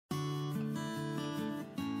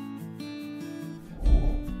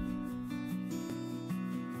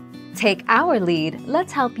Take our lead,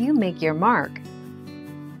 let's help you make your mark.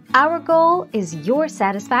 Our goal is your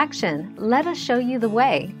satisfaction. Let us show you the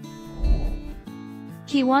way.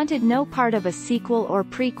 He wanted no part of a sequel or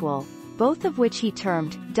prequel, both of which he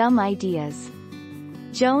termed dumb ideas.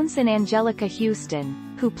 Jones and Angelica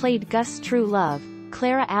Houston, who played Gus' true love,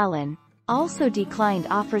 Clara Allen, also declined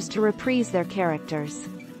offers to reprise their characters.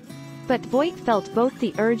 But Voight felt both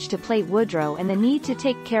the urge to play Woodrow and the need to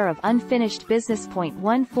take care of unfinished business. 14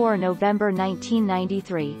 November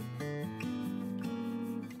 1993.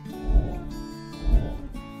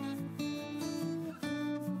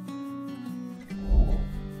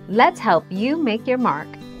 Let's help you make your mark.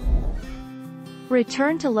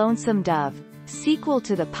 Return to Lonesome Dove, sequel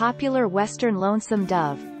to the popular Western Lonesome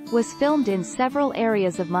Dove, was filmed in several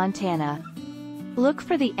areas of Montana. Look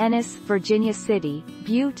for the Ennis, Virginia City,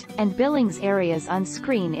 Butte, and Billings areas on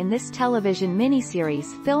screen in this television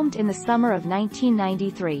miniseries filmed in the summer of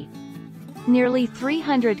 1993. Nearly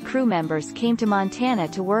 300 crew members came to Montana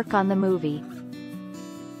to work on the movie.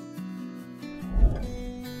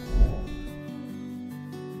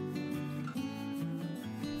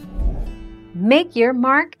 Make your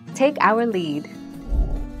mark, take our lead.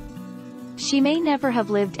 She may never have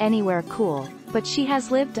lived anywhere cool, but she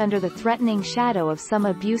has lived under the threatening shadow of some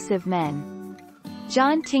abusive men.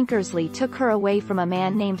 John Tinkersley took her away from a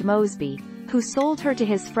man named Mosby, who sold her to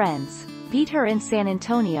his friends, beat her in San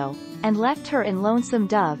Antonio, and left her in Lonesome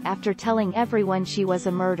Dove after telling everyone she was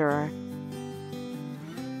a murderer.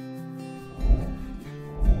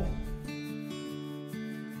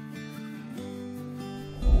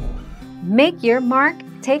 Make your mark,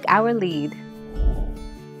 take our lead.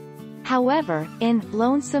 However, in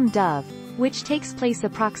Lonesome Dove, which takes place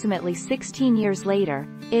approximately 16 years later,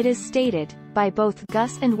 it is stated, by both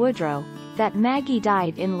Gus and Woodrow, that Maggie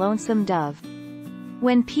died in Lonesome Dove.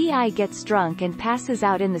 When P.I. gets drunk and passes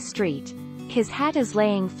out in the street, his hat is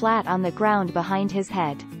laying flat on the ground behind his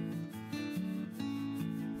head.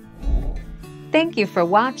 Thank you for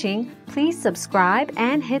watching. Please subscribe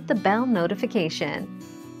and hit the bell notification.